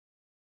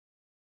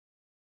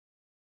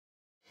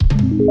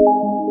I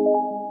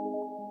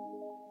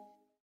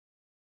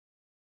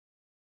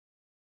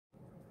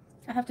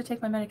have to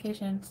take my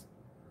medications.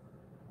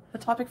 The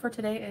topic for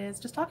today is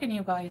just talking to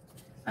you guys.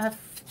 I have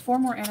 4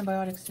 more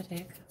antibiotics to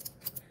take.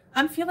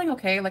 I'm feeling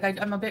okay. Like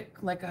I'm a bit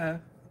like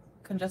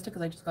congested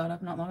because I just got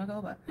up not long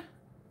ago, but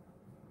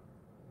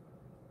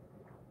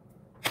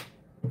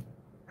I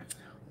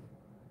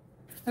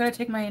gotta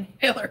take my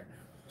inhaler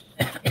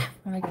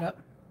when I get up.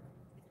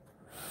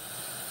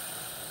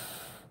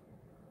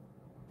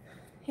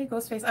 Hey,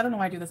 Ghostface. I don't know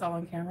why I do this all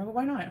on camera, but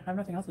why not? I have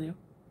nothing else to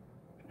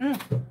do.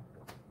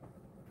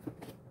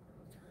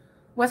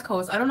 West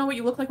Coast. I don't know what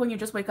you look like when you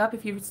just wake up.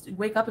 If you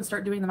wake up and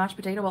start doing the mashed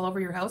potato all over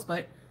your house,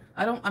 but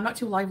I'm not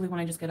too lively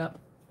when I just get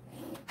up.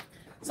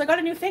 So I got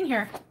a new thing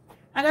here.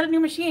 I got a new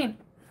machine.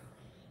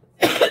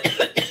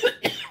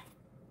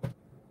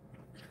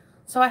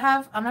 So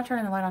I'm not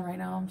turning the light on right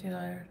now. I'm too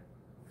tired.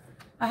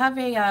 I have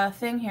a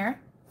thing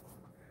here.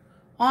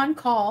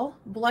 On-call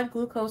blood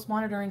glucose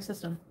monitoring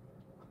system.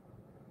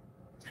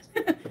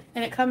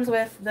 And it comes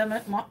with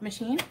the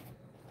machine.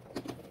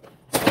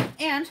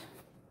 And,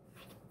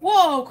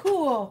 whoa,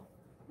 cool.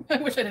 I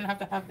wish I didn't have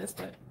to have this,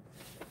 but.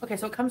 Okay,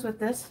 so it comes with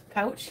this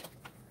pouch.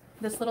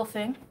 This little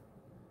thing.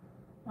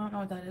 I don't know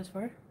what that is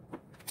for.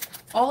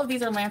 All of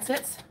these are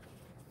lancets.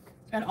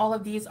 And all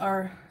of these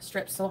are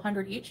strips, so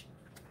 100 each.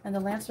 And the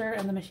lancer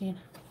and the machine.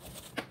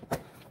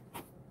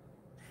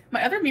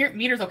 My other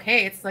meter's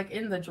okay. It's like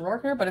in the drawer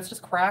here, but it's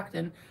just cracked.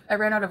 And I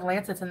ran out of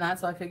lancets and that,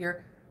 so I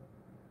figure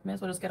may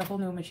as well just get a whole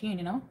new machine,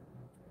 you know?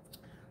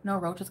 No,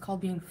 Roach, it's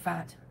called being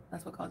fat.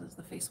 That's what causes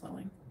the face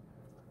swelling.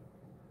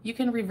 You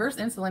can reverse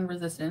insulin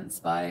resistance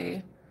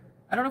by,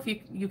 I don't know if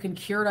you can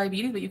cure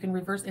diabetes, but you can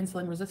reverse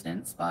insulin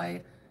resistance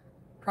by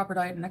proper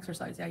diet and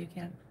exercise. Yeah, you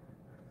can.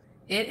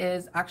 It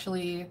is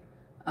actually,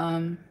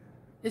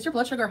 is your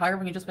blood sugar higher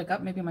when you just wake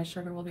up? Maybe my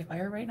sugar will be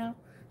higher right now.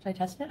 Should I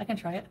test it? I can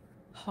try it.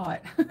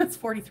 Hot. It's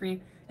 43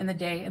 in the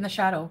day, in the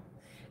shadow.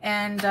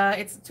 And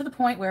it's to the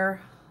point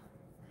where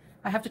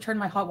I have to turn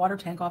my hot water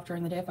tank off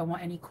during the day if I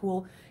want any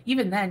cool.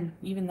 Even then,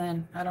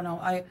 I don't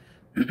know.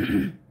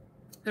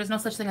 There's no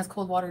such thing as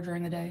cold water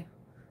during the day.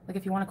 Like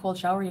if you want a cold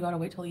shower, you gotta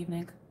wait till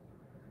evening.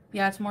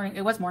 Yeah, it's morning.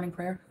 It was morning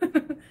prayer.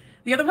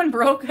 The other one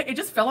broke. It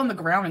just fell on the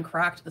ground and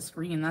cracked the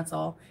screen. That's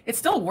all. It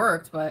still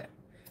worked, but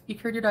you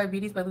cured your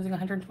diabetes by losing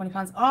 120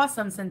 pounds.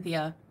 Awesome,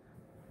 Cynthia.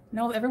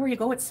 No, everywhere you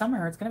go, it's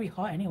summer. It's gonna be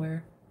hot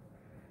anywhere.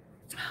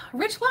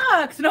 Rich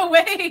Lux, no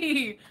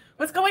way.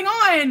 What's going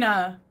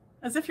on?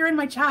 As if you're in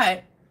my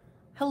chat.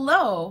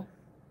 Hello.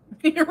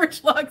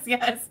 Rich Lux,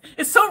 yes.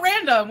 It's so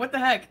random. What the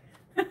heck?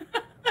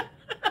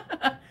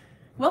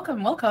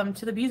 Welcome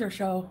to the Beezer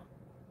Show.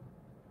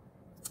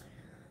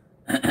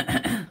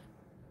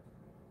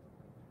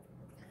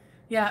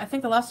 Yeah, I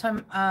think the last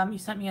time you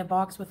sent me a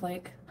box with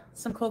like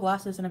some cool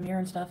glasses and a mirror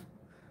and stuff.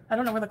 I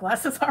don't know where the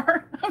glasses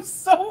are. I'm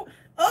so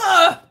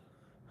I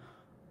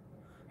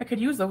could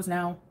use those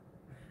now.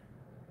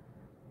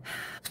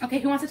 Okay,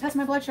 who wants to test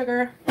my blood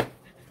sugar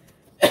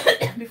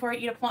before I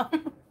eat a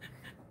plum?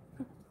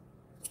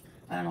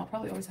 I don't know, I'll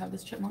probably always have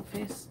this chipmunk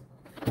face.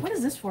 What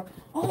is this for?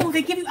 Oh,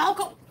 they give you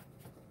alcohol.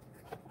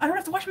 I don't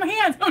have to wash my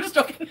hands. No, I'm just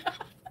joking.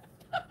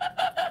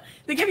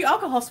 They give you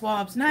alcohol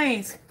swabs.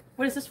 Nice.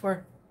 What is this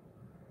for?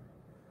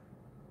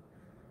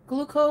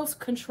 Glucose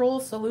control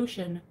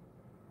solution.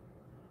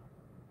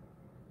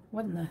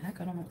 What in the heck?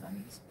 I don't know what that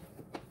means.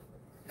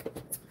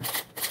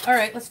 All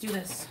right, let's do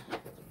this.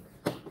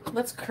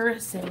 Let's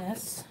curse in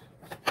this.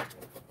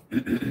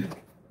 Let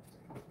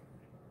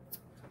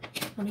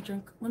me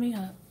drink. Let me,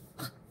 there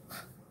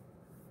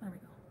we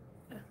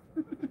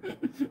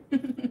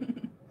go.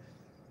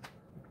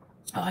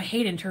 Oh, I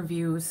hate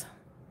interviews.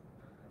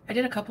 I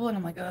did a couple and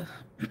I'm like,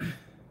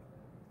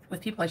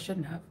 with people I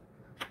shouldn't have.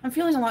 I'm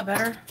feeling a lot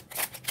better.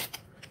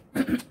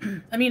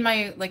 I mean,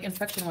 my, like,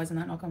 infection wasn't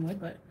that, knock on wood,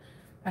 but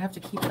I have to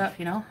keep it up,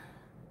 you know?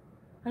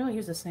 How do I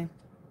use this thing?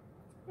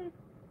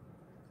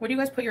 What do you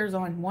guys put yours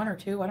on? 1 or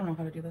 2? I don't know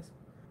how to do this.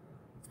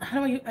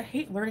 How do I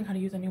hate learning how to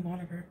use a new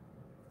monitor.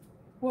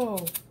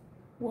 Whoa.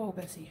 Whoa,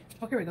 Bessie.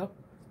 Oh, here we go.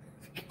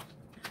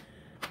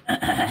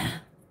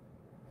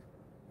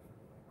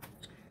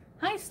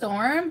 Hi,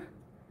 Storm.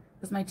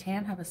 Does my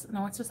tan have a...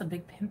 No, it's just a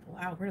big pimple.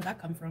 Ow, where did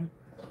that come from?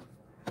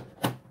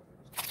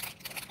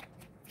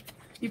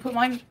 You put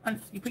mine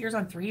on... You put yours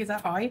on 3? Is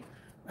that high?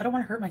 I don't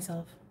want to hurt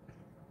myself.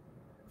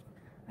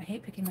 I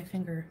hate picking my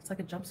finger. It's like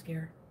a jump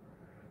scare.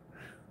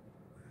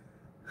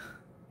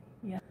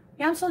 Yeah.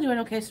 Yeah, I'm still doing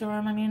okay,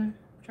 Storm. I mean,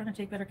 I'm trying to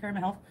take better care of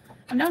my health.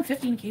 I'm down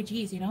 15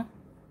 kgs, you know?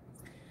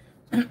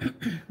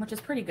 Which is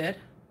pretty good.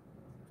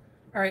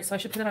 Alright, so I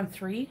should put it on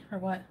 3 or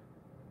what?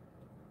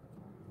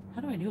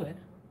 How do I do it?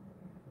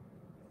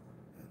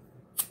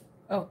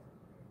 Oh.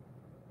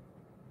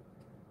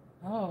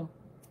 Oh.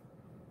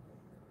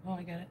 Oh,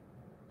 I get it.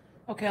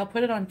 Okay, I'll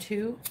put it on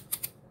 2.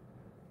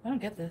 I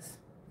don't get this.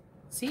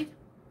 See?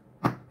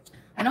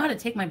 I know how to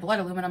take my blood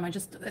aluminum.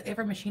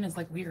 Every machine is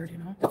like weird, you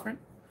know? Different.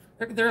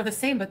 They're the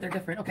same, but they're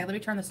different. Okay, let me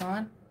turn this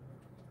on.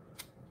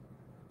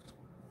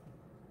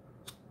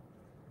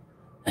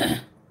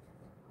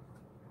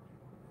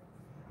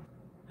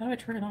 How do I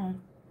turn it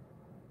on?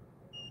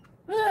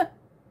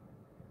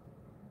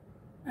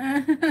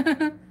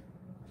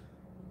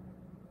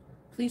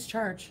 Please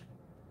charge.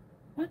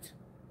 What?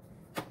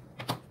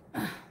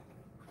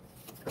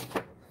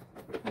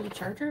 There's a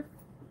charger?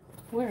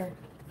 Where?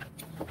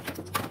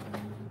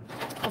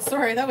 Oh,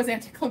 sorry, that was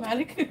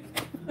anticlimactic.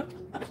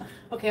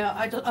 Okay,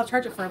 I'll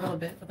charge it for a little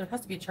bit, but there has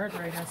to be a charger,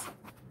 I guess.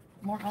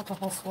 More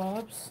alcohol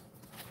swabs.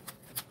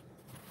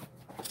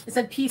 It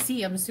said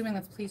PC. I'm assuming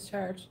that's please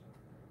charge.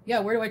 Yeah,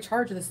 where do I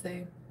charge this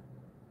thing? Do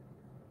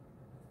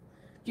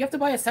you have to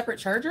buy a separate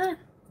charger?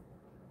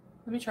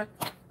 Let me try.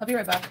 I'll be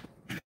right back.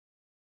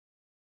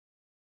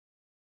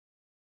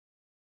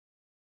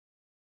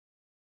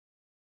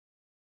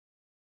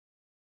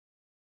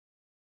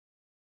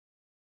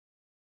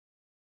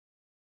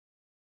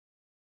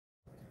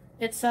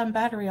 It's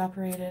battery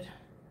operated.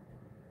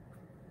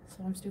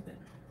 So I'm stupid.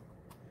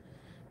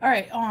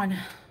 Alright, on.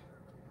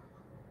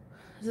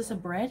 Is this a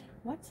bread?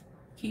 What?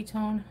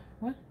 Ketone.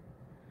 What?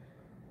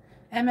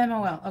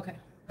 MMOL. Okay.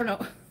 I don't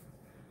know.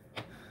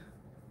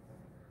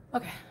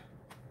 Okay.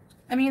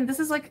 I mean, this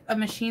is like a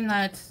machine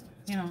that,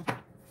 you know,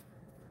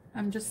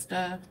 I'm just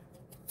trying,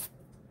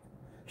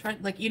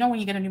 like, you know when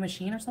you get a new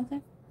machine or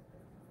something?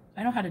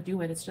 I know how to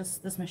do it. It's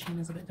just this machine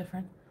is a bit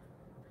different.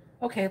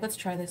 Okay, let's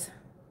try this.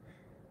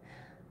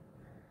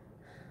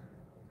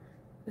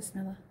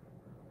 Bismillah.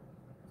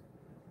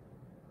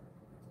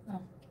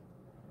 Oh.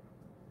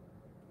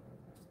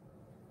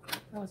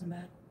 That wasn't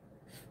bad.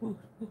 Ooh,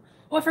 ooh.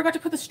 Oh, I forgot to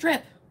put the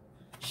strip.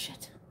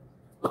 Shit.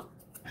 On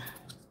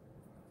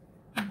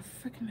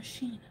the freaking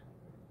machine.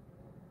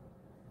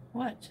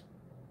 What?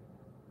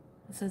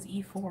 It says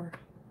E4.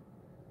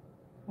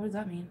 What does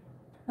that mean?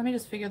 Let me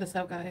just figure this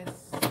out,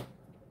 guys.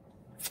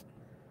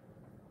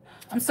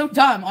 I'm so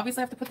dumb. Obviously,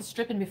 I have to put the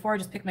strip in before I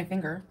just pick my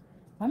finger.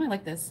 Why am I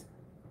like this?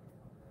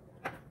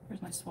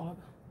 Where's my swab?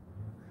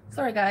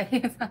 Sorry,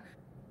 guys.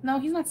 No,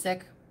 he's not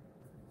sick.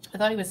 I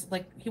thought he was,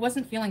 like, he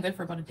wasn't feeling good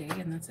for about a day,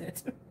 and that's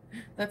it.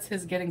 That's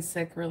his getting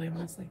sick, really,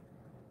 honestly.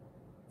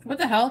 What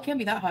the hell? It can't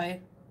be that high.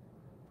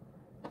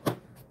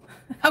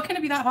 How can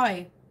it be that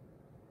high?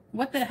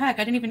 What the heck?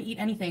 I didn't even eat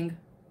anything.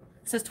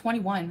 It says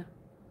 21.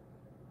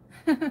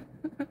 Which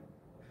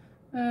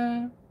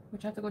I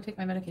have to go take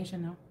my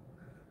medication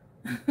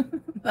now.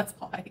 That's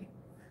high.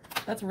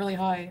 That's really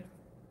high.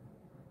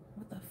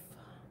 What the fuck?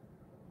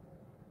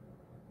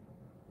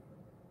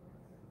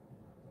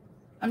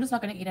 I'm just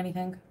not gonna eat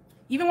anything.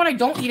 Even when I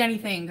don't eat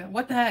anything.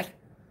 What the heck?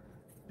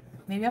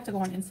 Maybe I have to go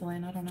on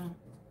insulin. I don't know.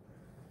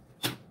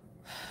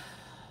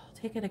 I'll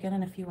take it again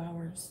in a few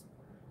hours.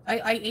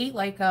 I ate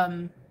like,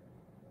 yeah,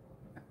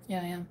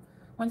 I am.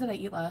 When did I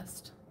eat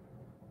last?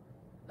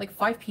 Like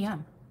 5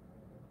 p.m.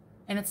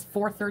 And it's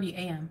 4:30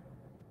 a.m.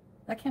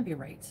 That can't be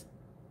right.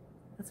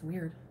 That's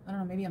weird. I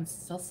don't know. Maybe I'm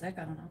still sick.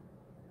 I don't know.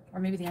 Or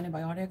maybe the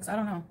antibiotics. I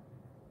don't know.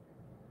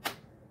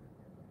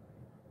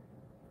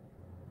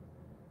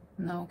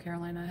 No,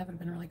 Carolina, I haven't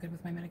been really good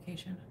with my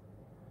medication.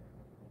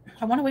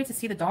 I want to wait to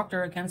see the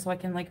doctor again so I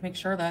can, like, make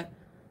sure that,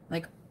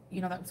 like,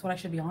 you know, that's what I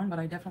should be on, but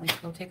I definitely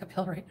should go take a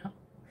pill right now.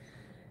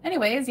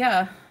 Anyways,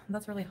 yeah,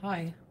 that's really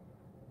high.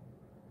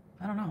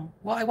 I don't know.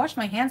 Well, I washed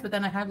my hands, but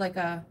then I had, like,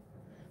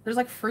 there's,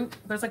 like, fruit,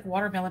 there's, like,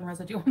 watermelon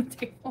residue on the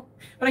table.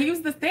 But I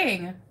used the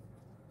thing.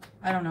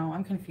 I don't know.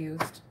 I'm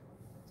confused.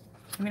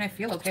 I mean, I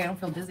feel okay. I don't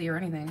feel dizzy or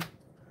anything.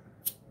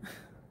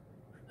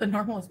 The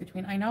normal is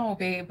between... I know,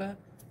 babe.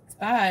 It's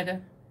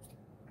bad.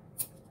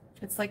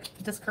 It's, like,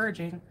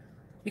 discouraging.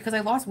 Because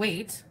I lost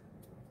weight.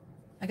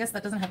 I guess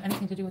that doesn't have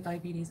anything to do with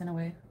diabetes in a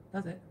way,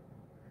 does it?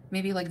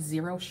 Maybe, like,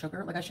 0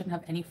 sugar? Like, I shouldn't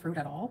have any fruit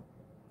at all?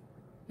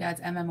 Yeah,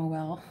 it's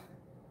MMOL.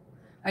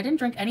 I didn't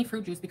drink any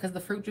fruit juice because the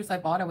fruit juice I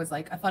bought, I was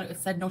like, I thought it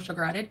said no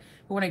sugar added,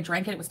 but when I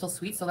drank it, it was still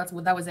sweet, so that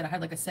was it. I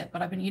had, like, a sip,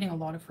 but I've been eating a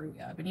lot of fruit,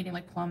 yeah. I've been eating,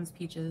 like, plums,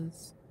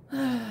 peaches.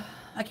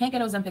 I can't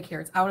get Ozempic here.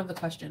 It's out of the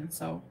question,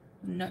 so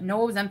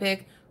no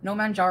Ozempic, no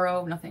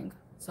Manjaro, nothing.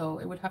 So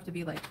it would have to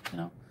be, like, you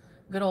know,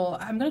 good old...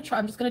 I'm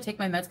just gonna take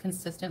my meds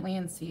consistently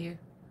and see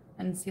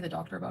the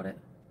doctor about it.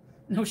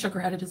 No sugar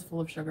added is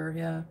full of sugar,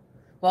 yeah.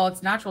 Well,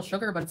 it's natural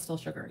sugar, but it's still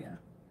sugar, yeah.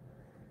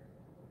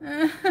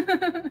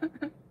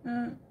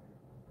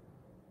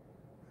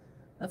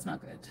 That's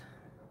not good.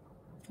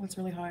 Oh, it's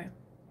really high.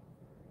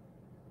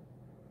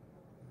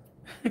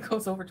 It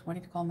goes over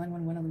 20 to call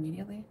 911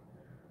 immediately.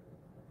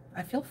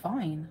 I feel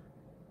fine.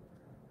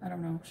 I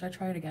don't know. Should I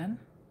try it again?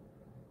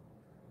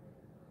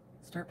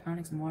 Start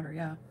pounding some water,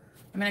 yeah.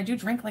 I mean, I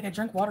drink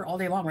water all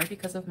day long, right?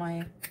 Because of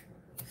my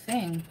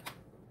thing.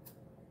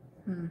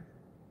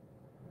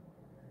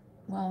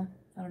 Well,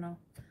 I don't know.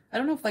 I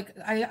don't know if, like,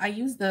 I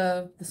use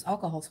this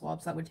alcohol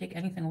swabs that would take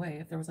anything away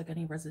if there was, like,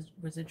 any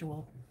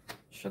residual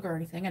sugar or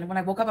anything. And when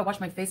I woke up, I washed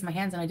my face and my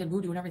hands and I did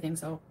voodoo and everything,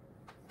 so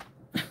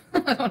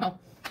I don't know.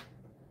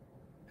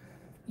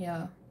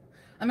 Yeah.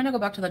 I'm gonna go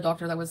back to the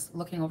doctor that was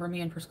looking over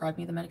me and prescribed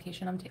me the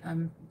medication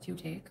I'm to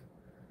take.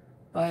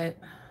 But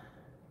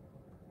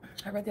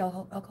I read the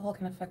alcohol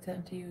can affect it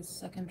and to use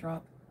second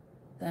drop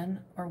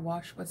then or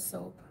wash with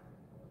soap.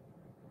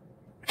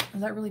 Is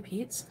that really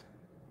Pete's?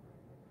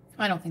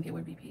 I don't think it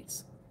would be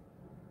Pete's.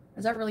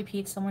 Is that really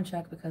Pete's? Someone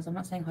check, because I'm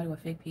not saying hi to a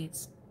fake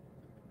Pete's.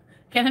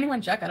 Can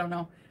anyone check? I don't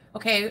know.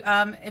 Okay,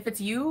 if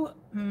it's you,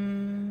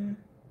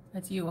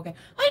 it's you. Okay.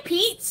 Hi,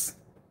 Pete's!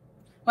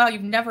 Wow,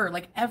 you've never,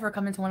 like, ever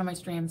come into one of my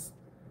streams.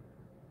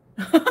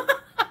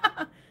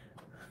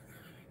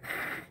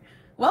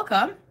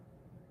 Welcome.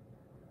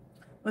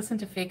 Listen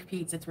to fake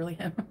Pete's. It's really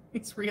him.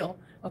 He's real.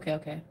 Okay,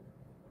 okay.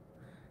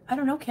 I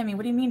don't know, Kimmy.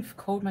 What do you mean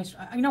code my...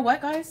 You know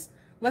what, guys?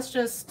 Let's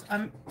just...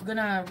 I'm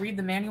gonna read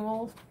the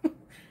manual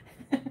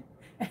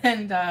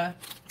and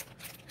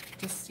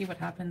just see what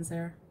happens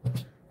there.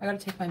 I gotta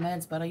take my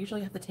meds, but I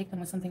usually have to take them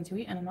with something to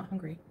eat, and I'm not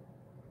hungry.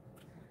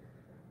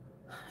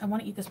 I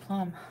want to eat this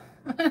plum.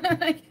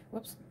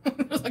 Whoops.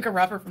 There's like a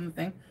wrapper from the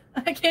thing.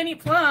 I can't eat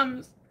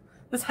plums.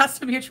 This has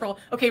to be a troll.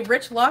 Okay,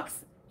 Rich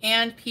Lux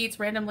and Pete's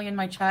randomly in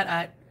my chat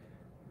at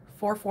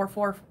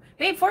 444.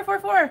 Hey,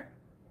 444!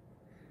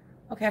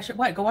 Okay, I should,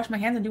 what, go wash my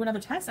hands and do another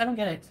test? I don't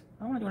get it.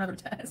 I don't want to do another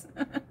test.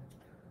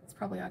 It's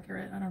probably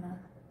accurate. I don't know.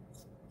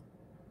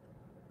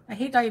 I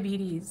hate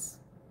diabetes.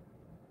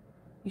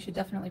 You should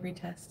definitely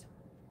retest.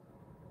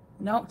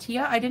 No,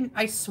 Tia,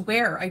 I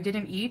swear I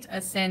didn't eat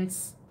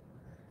since,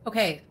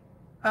 okay,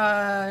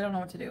 I don't know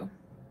what to do.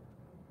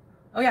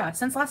 Oh yeah,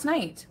 since last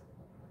night.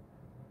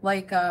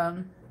 Like,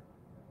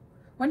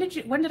 when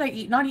did I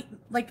eat? Not eat,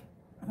 like,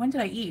 when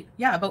did I eat?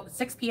 Yeah, about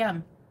 6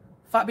 p.m.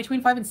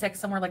 Between 5 and 6,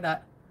 somewhere like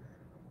that.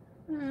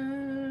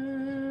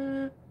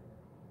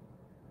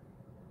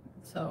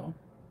 So,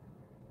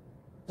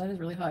 that is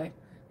really high.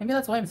 Maybe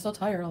that's why I'm still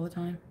tired all the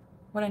time.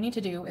 What I need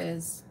to do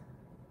is,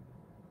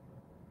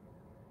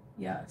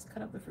 yeah, let's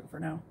cut up the fruit for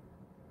now.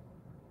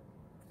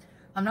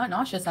 I'm not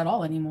nauseous at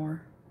all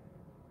anymore.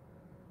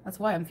 That's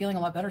why I'm feeling a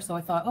lot better. So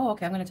I thought, oh,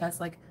 okay, I'm going to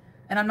test, like,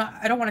 and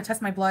I don't want to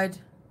test my blood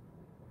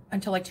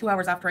until like 2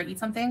 hours after I eat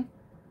something.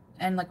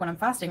 And like when I'm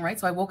fasting, right?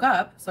 So I woke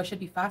up, so I should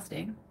be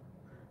fasting.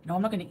 No,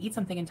 I'm not going to eat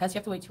something and test. You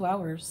have to wait 2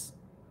 hours.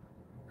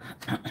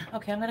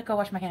 Okay, I'm going to go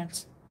wash my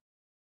hands.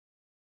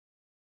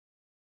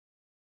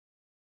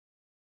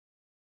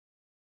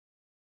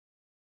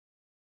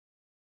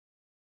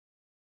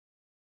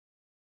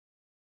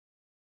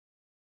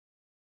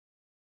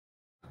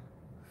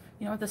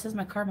 You know what? This is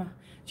my karma. Do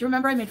you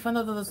remember I made fun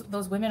of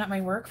those women at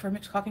my work for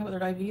talking about their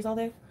diabetes all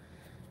day?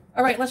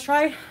 All right, let's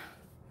try.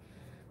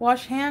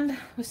 Wash hand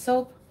with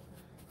soap.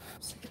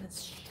 I'm sick of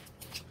this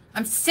shit.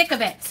 I'm sick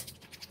of it.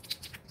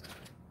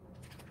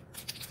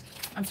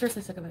 I'm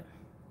seriously sick of it.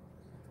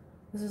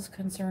 This is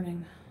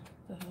concerning.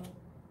 The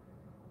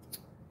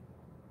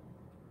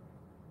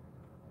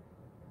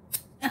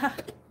hell?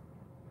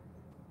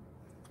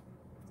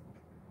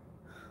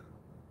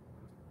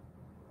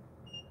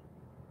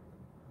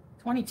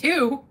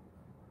 22?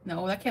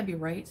 No, that can't be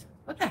right.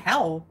 What the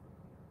hell?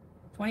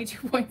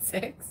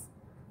 22.6?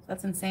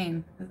 That's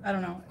insane. I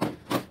don't know.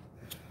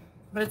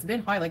 But it's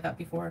been high like that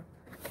before.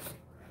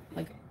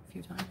 Like a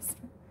few times.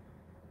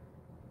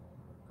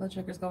 Blood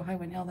sugars go high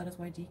when ill. That is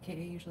why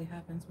DKA usually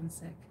happens when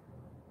sick.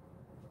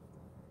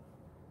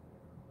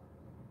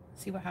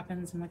 See what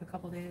happens in like a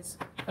couple days.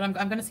 But I'm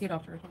gonna see a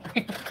doctor.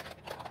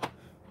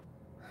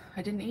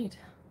 I didn't eat.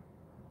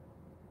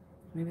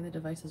 Maybe the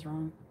device is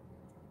wrong.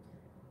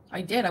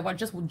 I did. I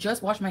just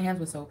wash my hands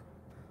with soap.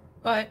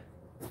 But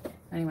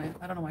anyway,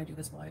 I don't know why I do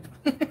this live.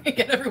 I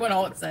get everyone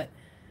all upset.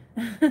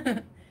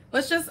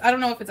 Let's just, I don't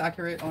know if it's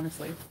accurate,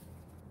 honestly.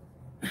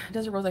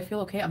 Desert Rose, I feel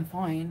okay. I'm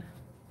fine.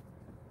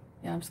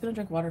 Yeah, I'm just gonna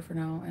drink water for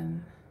now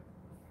and,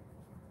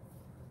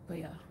 but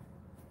yeah.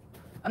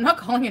 I'm not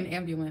calling an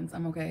ambulance.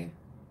 I'm okay.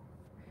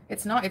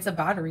 It's not, it's a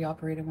battery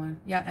operated one.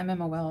 Yeah,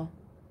 MMOL.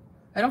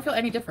 I don't feel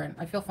any different.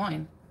 I feel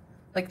fine.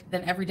 Like,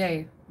 than every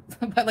day.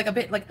 But like a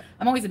bit, like,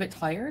 I'm always a bit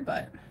tired,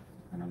 but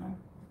I don't know.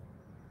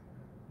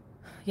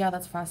 Yeah,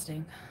 that's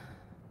fasting.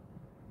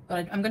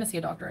 But I'm gonna see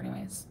a doctor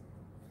anyways.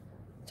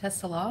 Test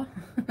Salah?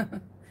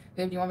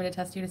 Babe, do you want me to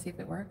test you to see if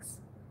it works?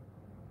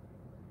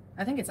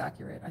 I think it's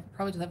accurate. I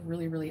probably just have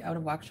really, really out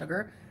of whack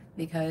sugar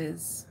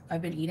because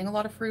I've been eating a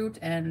lot of fruit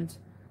and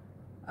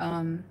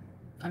I'm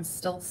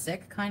still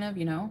sick, kind of,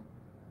 you know?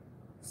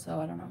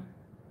 So I don't know.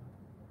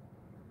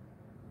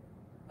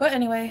 But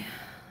anyway,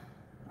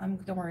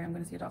 don't worry, I'm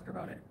gonna see a doctor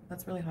about it.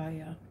 That's really high,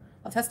 yeah.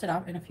 I'll test it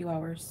out in a few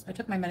hours. I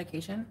took my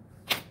medication,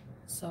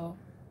 so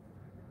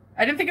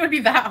I didn't think it would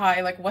be that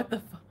high. Like, what the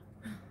fuck?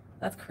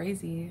 That's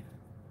crazy.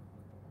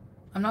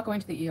 I'm not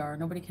going to the ER.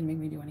 Nobody can make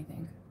me do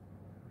anything.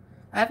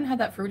 I haven't had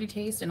that fruity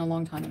taste in a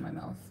long time in my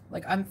mouth.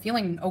 Like, I'm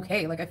feeling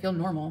okay. Like, I feel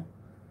normal.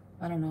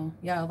 I don't know.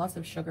 Yeah, lots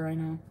of sugar, I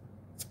know.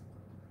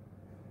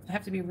 I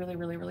have to be really,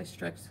 really, really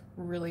strict.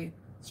 Really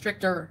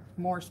stricter.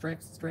 More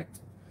strict.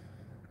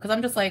 Because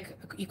I'm just, like,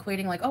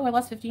 equating, like, oh, I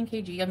lost 15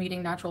 kg. I'm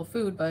eating natural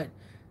food. But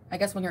I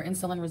guess when you're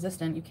insulin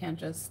resistant, you can't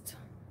just,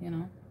 you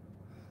know.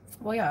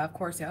 Well, yeah, of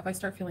course, yeah. If I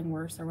start feeling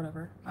worse or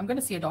whatever. I'm going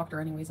to see a doctor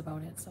anyways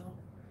about it, so.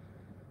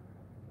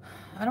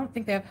 I don't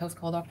think they have house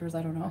call doctors.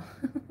 I don't know.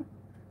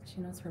 She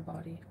knows her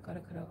body.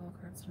 Gotta cut out all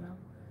carbs to know.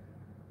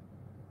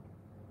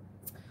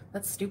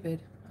 That's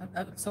stupid.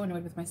 I'm so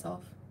annoyed with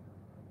myself.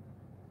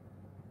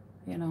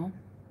 You know?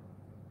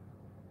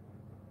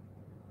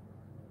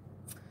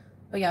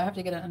 But yeah, I have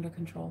to get it under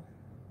control.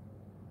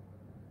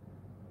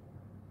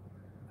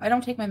 I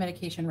don't take my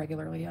medication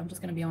regularly. I'm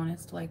just gonna be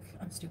honest. Like,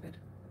 I'm stupid.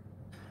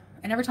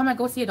 And every time I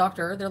go see a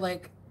doctor, they're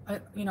like,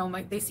 you know,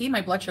 they see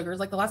my blood sugars.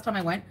 Like the last time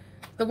I went,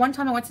 the one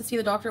time I went to see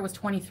the doctor it was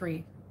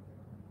 23.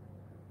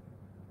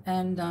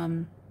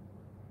 And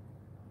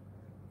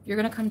you're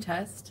gonna come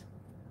test.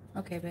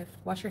 Okay, babe.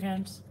 Wash your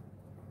hands.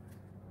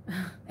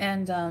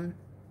 And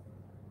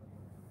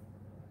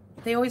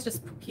they always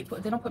just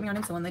they don't put me on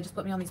insulin. They just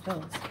put me on these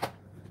pills,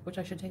 which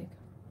I should take.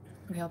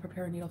 Okay, I'll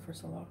prepare a needle for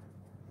Salah.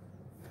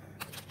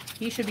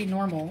 He should be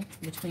normal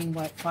between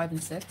what, 5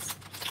 and 6,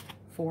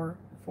 4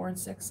 and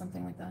 6,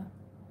 something like that.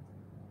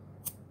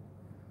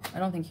 I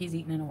don't think he's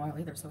eaten in a while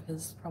either, so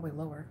his probably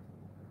lower.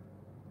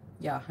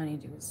 Yeah,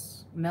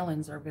 honeydews.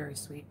 Melons are very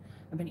sweet.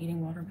 I've been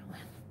eating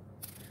watermelon.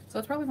 So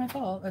it's probably my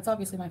fault. It's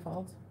obviously my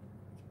fault.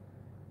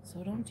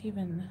 So don't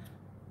even...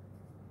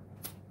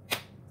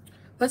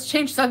 Let's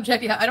change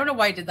subject. Yeah, I don't know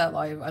why I did that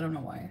live. I don't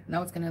know why.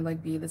 Now it's gonna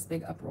like be this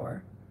big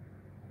uproar.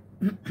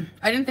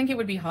 I didn't think it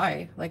would be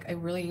high. Like, I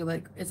really,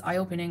 like, it's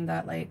eye-opening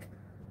that, like,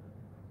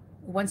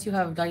 once you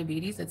have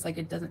diabetes, it's like,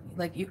 it doesn't,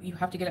 like, you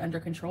have to get it under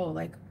control.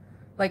 Like,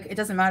 it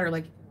doesn't matter.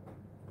 Like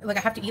I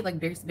have to eat,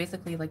 like,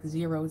 basically, like,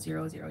 0,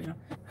 0, 0, you know.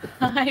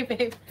 Hi,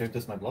 babe. Can you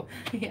test my blood?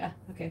 Yeah,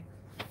 okay.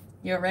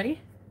 You're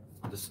ready?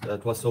 This,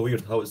 it was so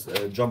weird how it's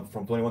jumped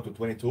from 21 to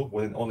 22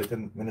 within only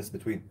 10 minutes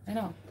between. I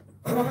know.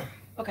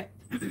 Okay.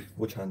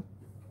 Which hand?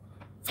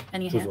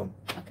 Any Choose hand? one.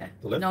 Okay.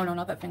 The left? No,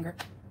 not that finger.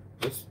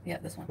 This? Yeah,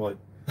 this one. Why?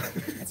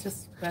 It's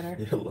just better.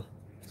 Yalla.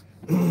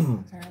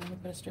 Alright, let me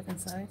put a strip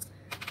inside.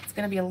 It's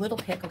gonna be a little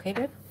pick, okay,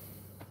 babe?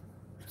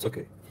 It's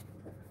okay.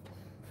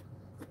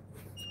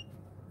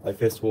 I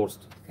faced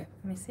worst. Okay,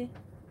 let me see.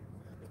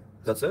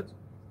 That's it?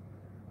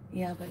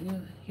 Yeah, but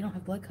you don't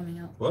have blood coming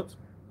out. What?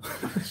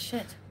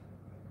 Shit.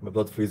 My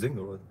blood freezing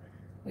or what?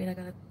 Wait, I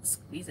gotta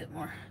squeeze it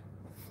more.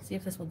 See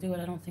if this will do it.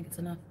 I don't think it's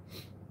enough.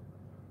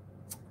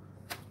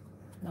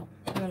 No,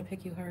 I gotta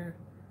pick you harder.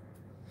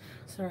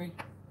 Sorry.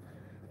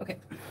 Okay.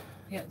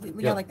 Yeah,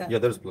 like that. Yeah,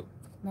 there's blood.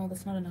 No,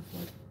 that's not enough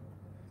blood.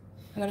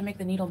 I gotta make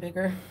the needle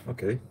bigger.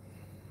 Okay.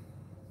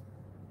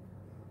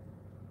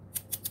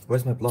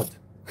 Where's my blood?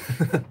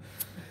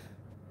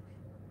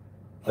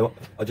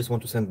 I just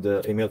want to send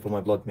the email for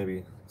my blood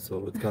maybe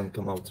so it can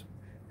come out.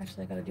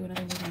 Actually, I gotta do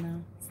another needle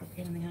now. It's a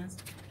pain in the ass.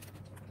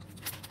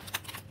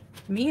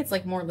 Me, it's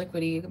like more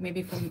liquidy.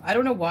 Maybe from, I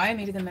don't know why.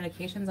 Maybe the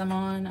medications I'm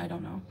on. I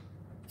don't know.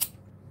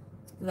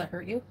 Does that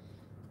hurt you?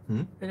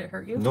 Hmm? Did it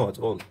hurt you? No, at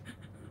all.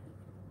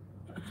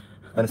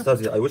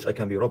 Anastasia, I wish I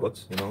can be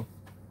robots, you know.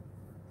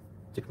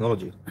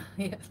 Technology.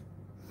 Yeah.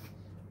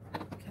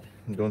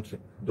 Okay.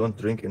 Don't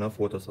drink enough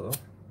water, Sarah.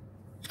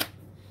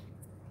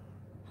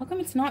 How come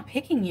it's not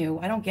picking you?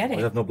 I don't get it.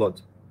 I have no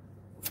blood.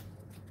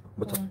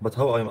 But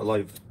how I am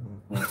alive?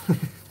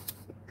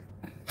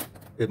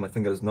 Yeah, my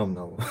finger is numb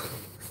now.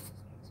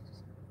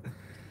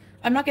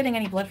 I'm not getting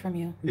any blood from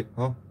you. Yeah,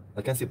 huh?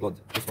 I can see blood.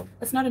 This one.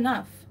 It's not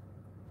enough.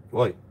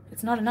 Why?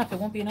 It's not enough. It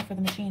won't be enough for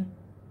the machine.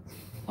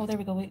 Oh, there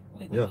we go. Wait.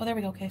 Yeah. Oh, there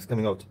we go. Okay. It's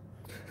coming out.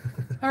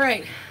 All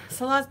right.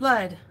 Salah's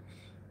blood.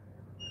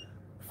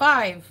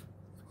 5.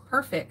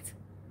 Perfect.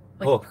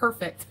 Like, oh.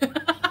 Perfect.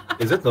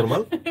 Is it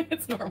normal?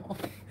 It's normal.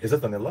 Is it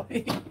vanilla?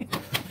 Okay,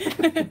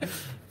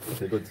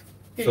 good.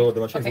 So the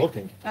machine is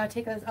working.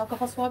 Take an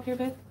alcohol swab here,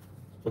 babe.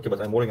 Okay,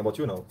 but I'm worrying about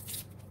you now.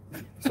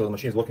 So the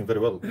machine is working very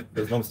well.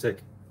 There's no mistake.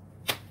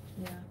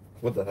 Yeah.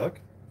 What the heck?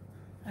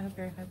 I have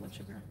very high blood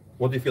sugar.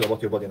 What do you feel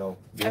about your body now?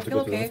 Do you want to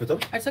go to the hospital?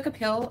 I took a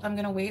pill. I'm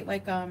gonna wait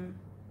like a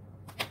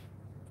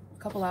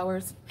couple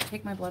hours.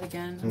 Take my blood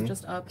again. I'm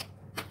just up.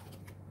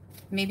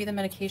 Maybe the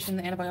medication,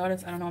 the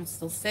antibiotics. I don't know. I'm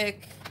still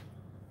sick,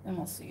 and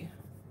we'll see.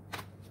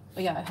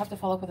 But yeah, I have to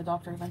follow up with a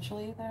doctor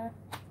eventually there.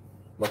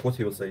 Like what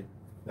he will say?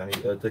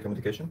 Take a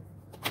medication?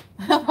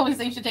 I'll probably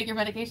say you should take your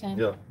medication.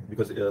 Yeah,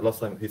 because last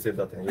time he said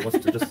that and he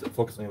wants to just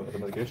focus on the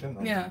medication.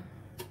 Yeah.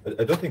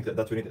 I don't think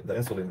that we need the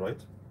insulin, right?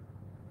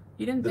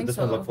 You didn't think so? This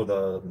one's like for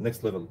the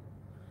next level.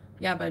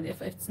 Yeah, but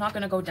if it's not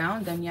going to go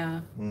down, then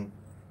yeah.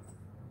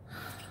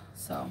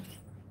 So.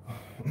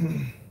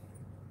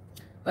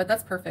 But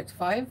that's perfect.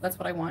 5, that's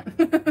what I want.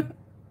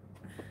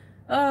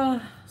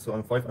 So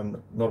I'm 5,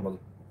 I'm normal.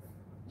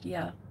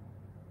 Yeah.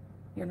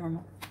 You're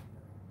normal.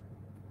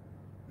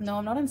 No,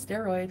 I'm not on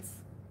steroids.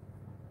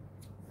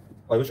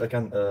 I wish I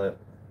can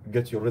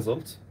get your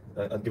result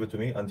and give it to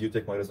me, and you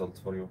take my result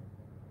for you.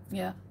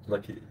 Yeah.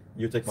 Like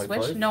you take my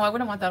Switch? 5. No, I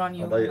wouldn't want that on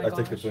you. And I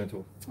take your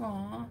 22.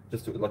 Aww.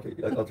 Just to like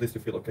at least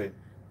you feel okay.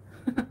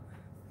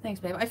 Thanks,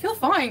 babe. I feel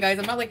fine, guys.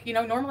 I'm not like, you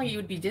know, normally you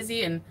would be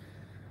dizzy and.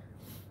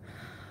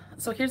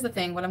 So here's the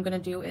thing. What I'm gonna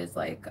do is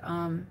like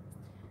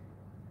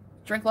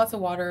drink lots of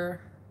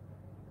water.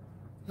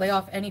 Lay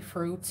off any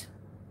fruit.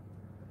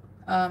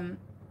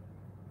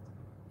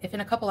 If in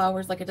a couple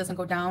hours, like, it doesn't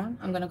go down,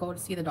 I'm gonna go to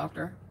see the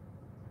doctor.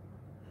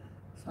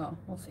 So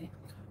we'll see.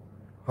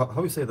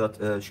 How you say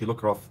that she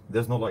look rough?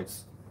 There's no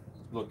lights.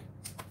 Look,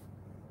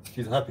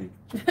 she's happy.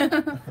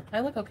 I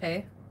look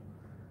okay.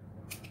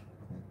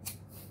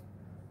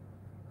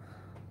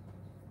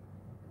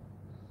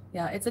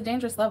 Yeah, it's a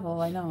dangerous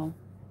level, I know.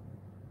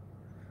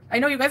 I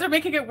know you guys are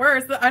making it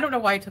worse. I don't know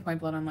why I took my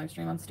blood on live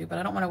stream. I'm stupid.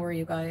 I don't want to worry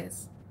you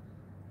guys.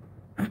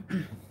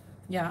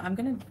 Yeah, I'm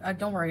gonna,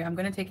 don't worry. I'm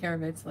gonna take care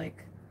of it. It's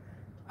like,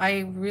 I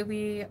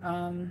really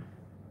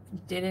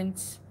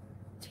didn't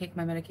take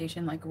my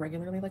medication like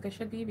regularly like I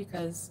should be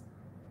because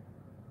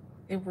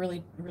it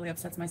really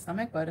upsets my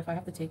stomach. But if I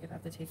have to take it, I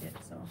have to take it.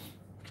 So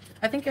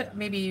I think it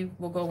maybe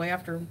will go away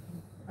after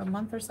a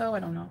month or so. I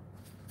don't know.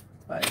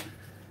 But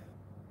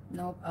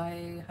nope,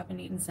 I haven't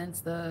eaten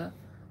since the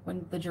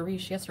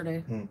Jarish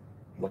yesterday.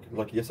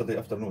 Like yesterday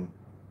afternoon.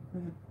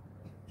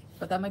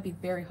 But that might be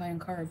very high in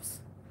carbs,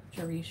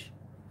 Jarish.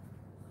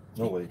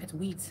 No way. It's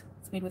wheat.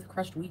 It's made with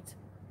crushed wheat.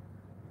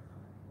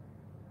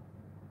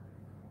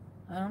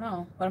 I don't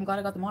know, but I'm glad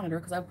I got the monitor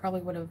because I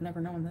probably would have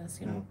never known this,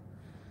 you know.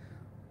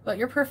 But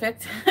you're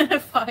perfect.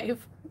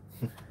 5.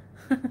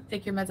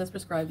 Take your meds as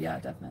prescribed. Yeah,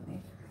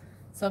 definitely.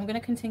 So I'm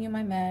gonna continue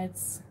my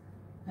meds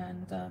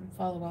and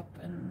follow up,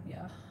 and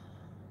yeah,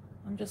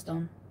 I'm just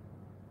done.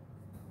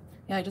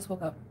 Yeah, I just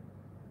woke up.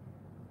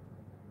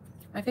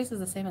 My face is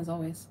the same as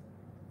always.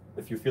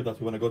 If you feel that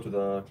you want to go to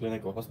the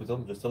clinic or hospital,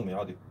 just tell me,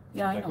 Adi.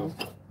 Yeah, I know.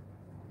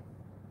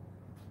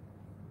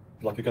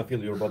 Like you can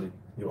feel your body,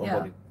 your own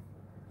body.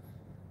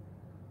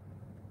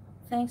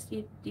 Thanks,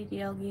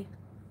 DDLG.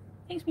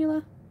 Thanks,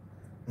 Mila.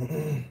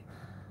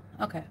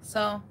 Okay,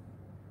 so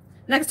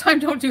next time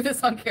don't do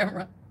this on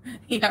camera.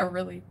 Yeah,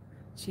 really.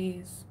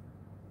 Jeez.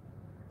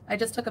 I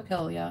just took a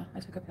pill, yeah. I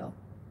took a pill.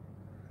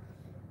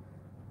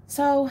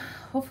 So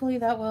hopefully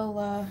that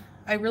will,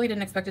 I really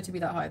didn't expect it to be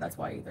that high. That's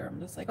why either. I'm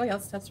just like, oh yeah,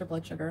 let's test her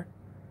blood sugar.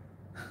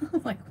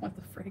 Like, what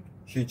the frig?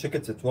 She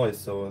checked it twice,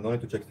 so no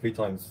need to check 3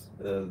 times.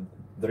 The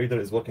reader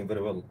is working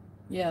very well.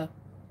 Yeah.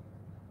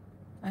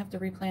 I have to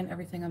replan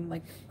everything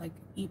I'm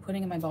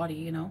putting in my body,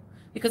 you know?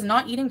 Because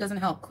not eating doesn't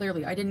help,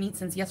 clearly. I didn't eat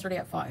since yesterday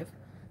at 5.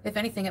 If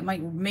anything, it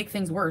might make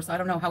things worse. I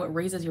don't know how it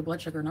raises your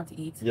blood sugar not to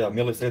eat. Yeah,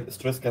 Millie said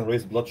stress can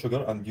raise blood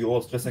sugar, and you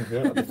all stressing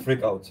her and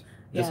freak out.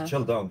 Just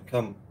chill down,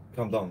 calm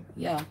down.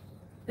 Yeah,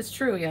 it's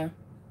true, yeah.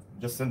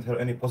 Just send her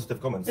any positive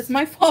comments. It's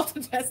my fault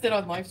to test it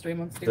on live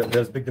stream. I'm stupid.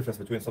 There's a big difference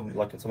between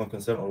someone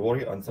concerned or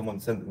worry and someone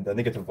send the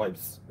negative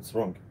vibes. It's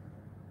wrong.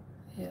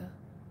 Yeah.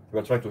 We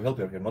are trying to help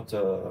her here, not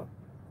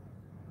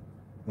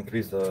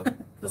increase the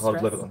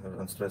heart level on her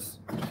and stress.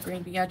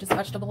 Green bean, yeah, just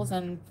vegetables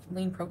and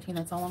lean protein.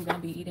 That's all I'm going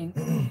to be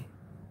eating.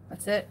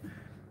 That's it.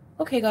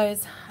 Okay,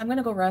 guys, I'm going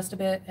to go rest a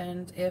bit.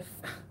 And if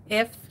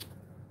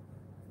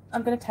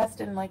I'm going to test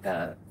in like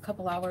a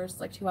couple hours,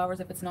 like 2 hours.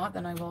 If it's not,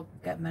 then I will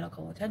get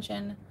medical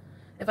attention.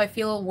 If I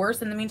feel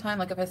worse in the meantime,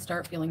 like if I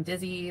start feeling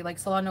dizzy, like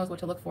Salah knows what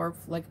to look for,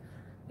 like,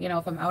 you know,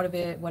 if I'm out of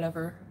it,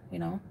 whatever, you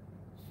know.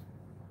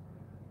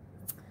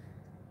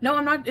 No,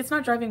 I'm not, it's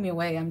not driving me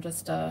away. I'm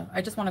just,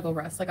 I just want to go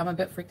rest. Like, I'm a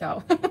bit freaked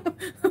out.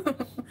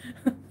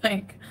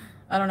 Like,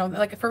 I don't know,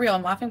 like, for real,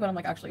 I'm laughing, but I'm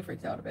like actually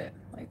freaked out a bit.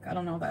 Like, I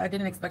don't know, I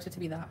didn't expect it to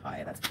be that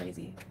high. That's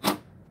crazy.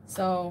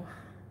 So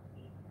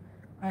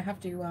I have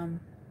to,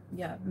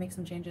 yeah, make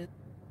some changes.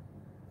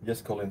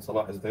 Yes, Colin,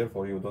 Salah is there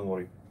for you. Don't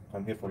worry.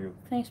 I'm here for you.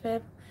 Thanks,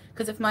 babe.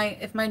 Because if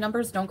my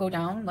numbers don't go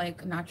down,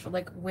 like natural,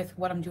 like with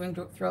what I'm doing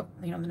throughout,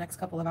 you know, the next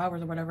couple of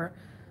hours or whatever,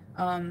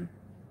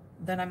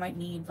 then I might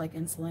need like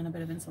insulin, a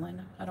bit of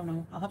insulin. I don't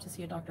know. I'll have to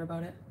see a doctor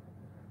about it.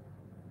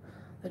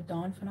 The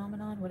dawn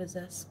phenomenon. What is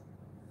this?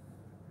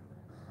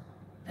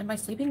 And my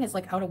sleeping is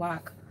like out of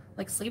whack.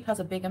 Like sleep has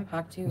a big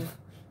impact too.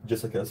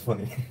 Jessica is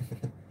funny.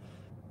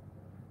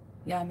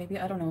 Yeah, maybe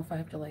I don't know if I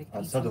have to like.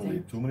 And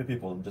suddenly, too many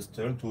people just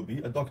turn to be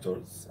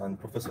doctors and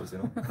professors, you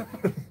know.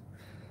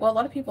 Well, a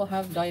lot of people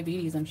have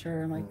diabetes, I'm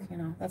sure. Like, you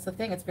know, that's the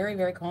thing. It's very,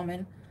 very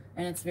common,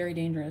 and it's very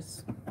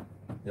dangerous.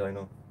 Yeah, I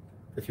know.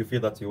 If you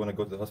feel that you want to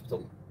go to the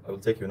hospital, I will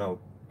take you now,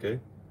 okay?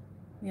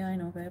 Yeah, I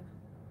know, babe.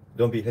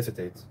 Don't be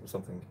hesitate or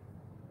something.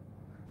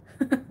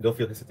 Don't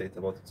feel hesitate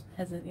about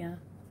it. Yeah.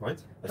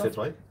 Right? I said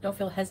right? Don't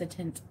feel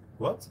hesitant.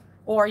 What?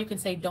 Or you can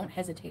say don't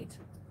hesitate.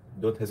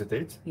 Don't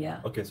hesitate?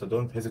 Yeah. Okay, so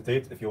don't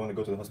hesitate if you want to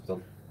go to the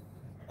hospital.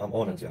 I'm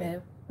on Thanks, it, yeah.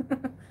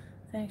 Babe.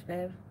 Thanks,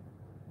 babe.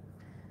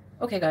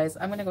 Okay, guys,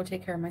 I'm gonna go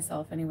take care of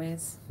myself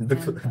anyways.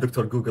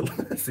 Dr. Google,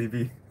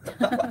 CV.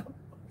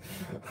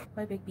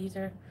 Bye, Big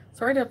Beezer.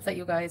 Sorry to upset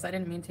you guys. I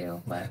didn't mean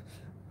to, but...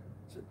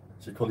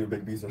 She called you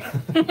Big Beezer.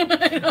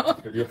 I know.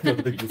 You're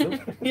the Big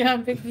Beezer? Yeah,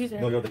 I'm Big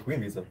Beezer. No, you're the Queen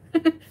Beezer.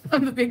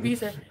 I'm the Big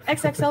Beezer.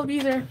 XXL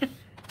Beezer.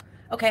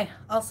 Okay,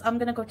 I'm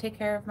gonna go take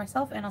care of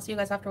myself, and I'll see you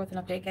guys after with an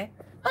update, okay?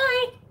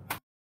 Bye!